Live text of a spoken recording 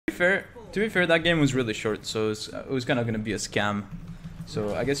fair, that game was really short, so it was kind of gonna be a scam.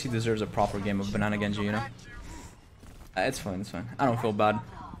 So I guess he deserves a proper game of Banana Genji, you know? It's fine, it's fine. I don't feel bad.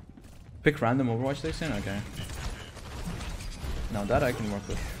 Pick random Overwatch they soon? Okay. Now that I can work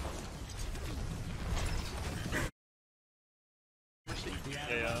with.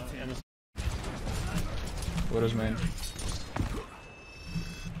 Yeah. Widow's main.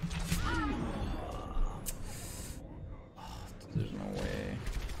 There's no way.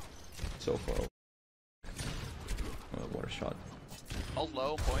 So far. Oh, what a shot. Hold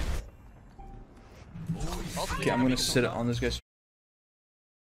low, point. Okay, I'm gonna sit on this guy.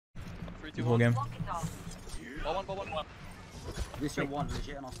 The whole game. Ball one. This your one,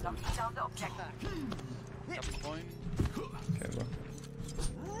 legit, and I'll stand. Point. Okay, bro.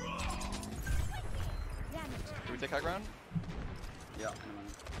 Do we take high ground? Yeah.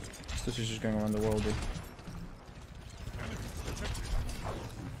 This is just going around the world, dude.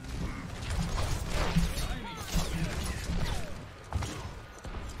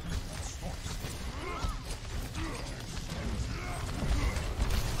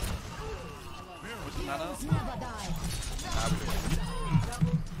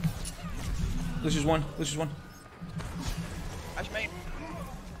 Lucius one. Ash main.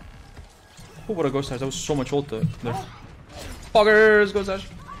 Oh, what a ghost Ash. That was so much ult there. Poggers! Ghost Ash.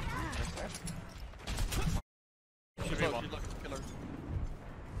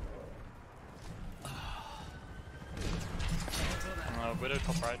 Widow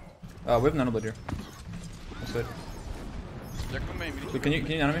top right. We have nanoblade here. That's it. So can you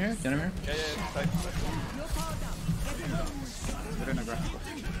nano me here? Can you nano me here? Yeah. They're in a ground.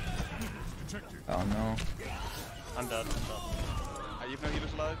 Oh no. I'm dead. You know he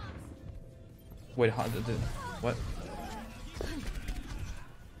was alive? Wait, what?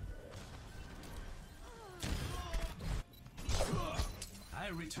 I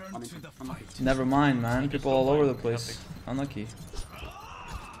return to the fight. Never mind, man. People all over the place. Unlucky.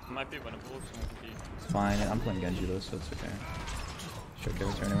 Might be winnable. It's fine. I'm playing Genji though, so it's okay. Should give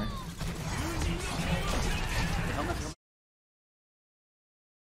it to her anyway.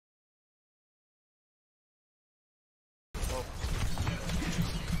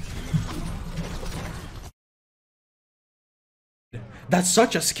 That's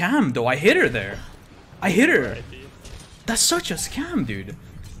such a scam, though. I hit her there. I hit her. That's such a scam, dude.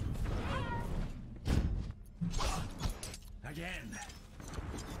 Again.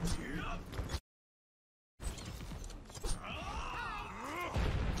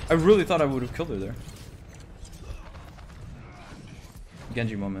 I really thought I would have killed her there.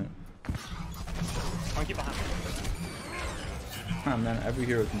 Genji moment. Monkey behind. Ah, man, every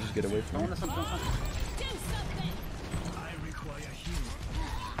hero can just get away from me.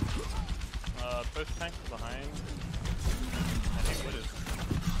 Both tanks behind. I think what is?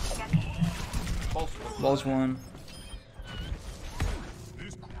 Balls one.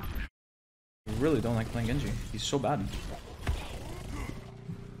 I really don't like playing Genji. He's so bad.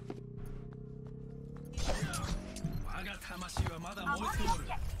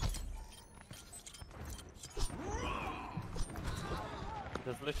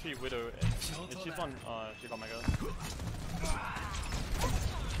 There's literally Widow. She's on. She got my go.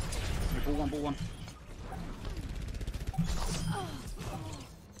 Ball one.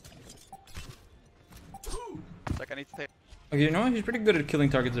 It's like I need to take. Okay, you know what? He's pretty good at killing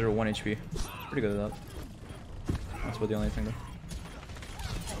targets that are 1 HP. Pretty good at that. That's about the only thing though.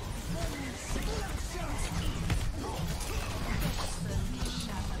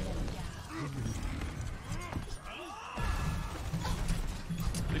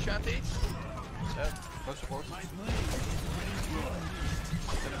 Shanty. Yeah, close support.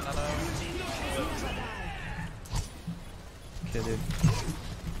 Okay, dude.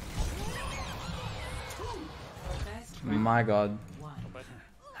 My god.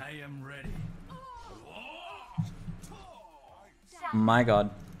 I am ready. My god.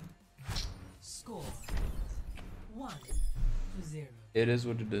 Score 1-0. It is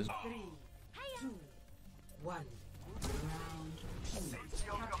what it is. 3, 2, 1. Round 2.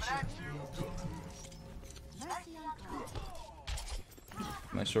 Capture the objective.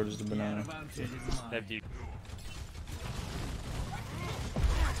 My sword is the banana.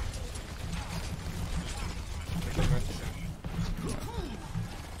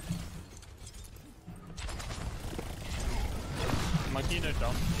 Monkey no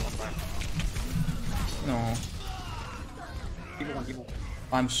jump. No. Keep it.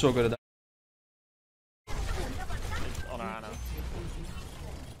 I'm so good at that. Oh no, Anna.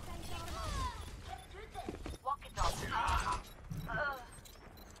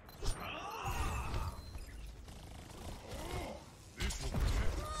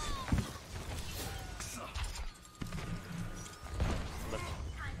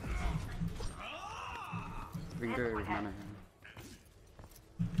 can go with mana.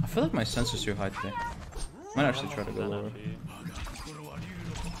 I feel like my sensor's too high today. Might actually try to go lower.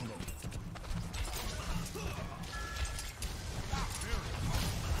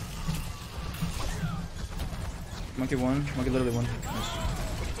 Monkey one, monkey literally one. Nice.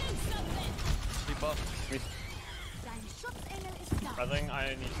 Keep up. I think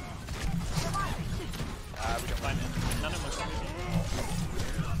I need. We can find it. None of us.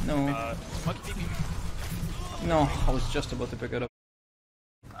 No. Monkey TP. No, I was just about to pick it up.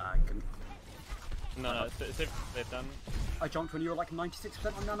 I can. No, they've done. I jumped when you were like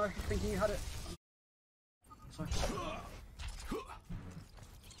 96% on nano, thinking you had it. Sorry.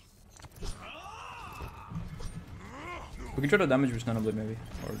 We can try to damage with Nano Blade maybe.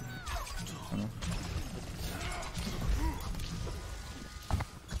 Or I don't know.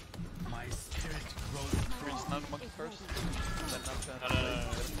 My spirit grows. Reach none monkey first. Then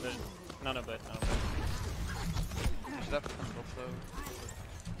No. None of it. You should have control flow.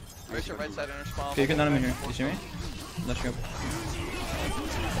 Raise your right side inner spawn. Okay, you can nano me here. You see me? Dashing up.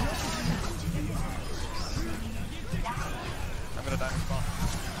 I'm gonna die in spawn.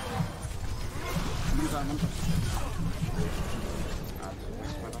 Use that one.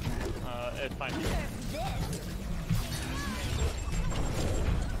 It's fine.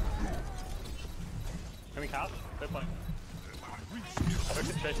 Can we cap? Good point.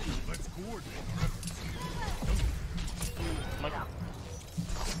 Let's coordinate.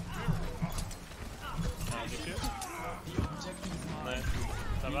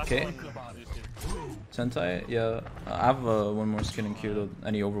 Okay. Sentai, yeah. I have one more skin in queue, though.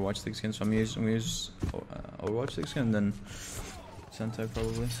 Any Overwatch League skin, so I'm gonna use Overwatch League skin and then Sentai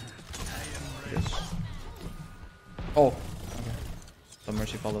probably. Yes. Oh! Okay. So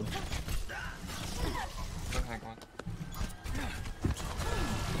Mercy followed.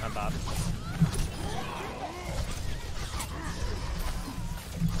 I'm bad.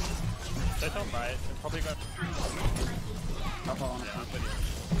 They don't right. It's probably got.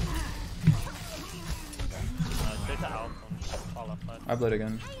 Data out on all left side. I blade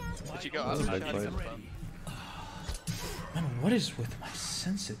again. Did you go That was a out? big fight. Man, what is with my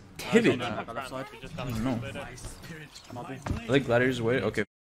sensitivity? No. I don't know. My spirit. I like gladiators way. Okay.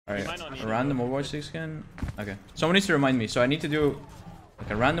 Alright. A random Overwatch League skin. Okay. Someone needs to remind me. So I need to do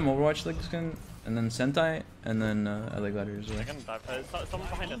like a random Overwatch League skin, and then Sentai, and then I like gladiators way. They're gonna dive. Someone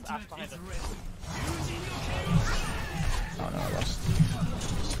behind us. Ash behind us. Oh no, I lost.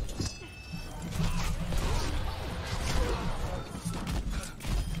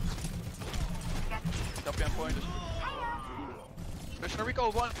 Copy on point. Mission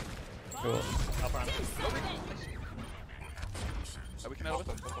recall one. Cool. Up around. We can help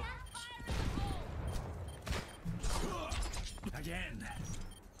it. Again.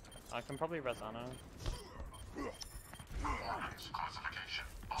 I can probably res Anna.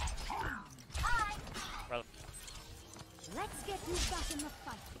 Let's get you back in the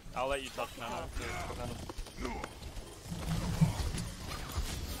fight. I'll let you touch Nana.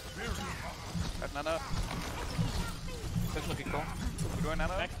 Have Nana. That's looking cool. We're going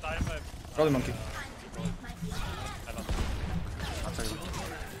Nana. Next dive. Probably monkey. I lost. I'll tell you. Go.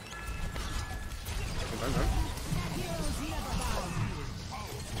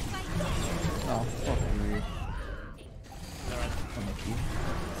 Oh, fuck me. Alright. Unlucky.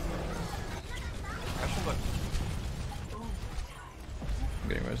 I'm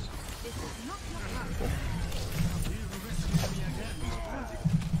getting res. Cool.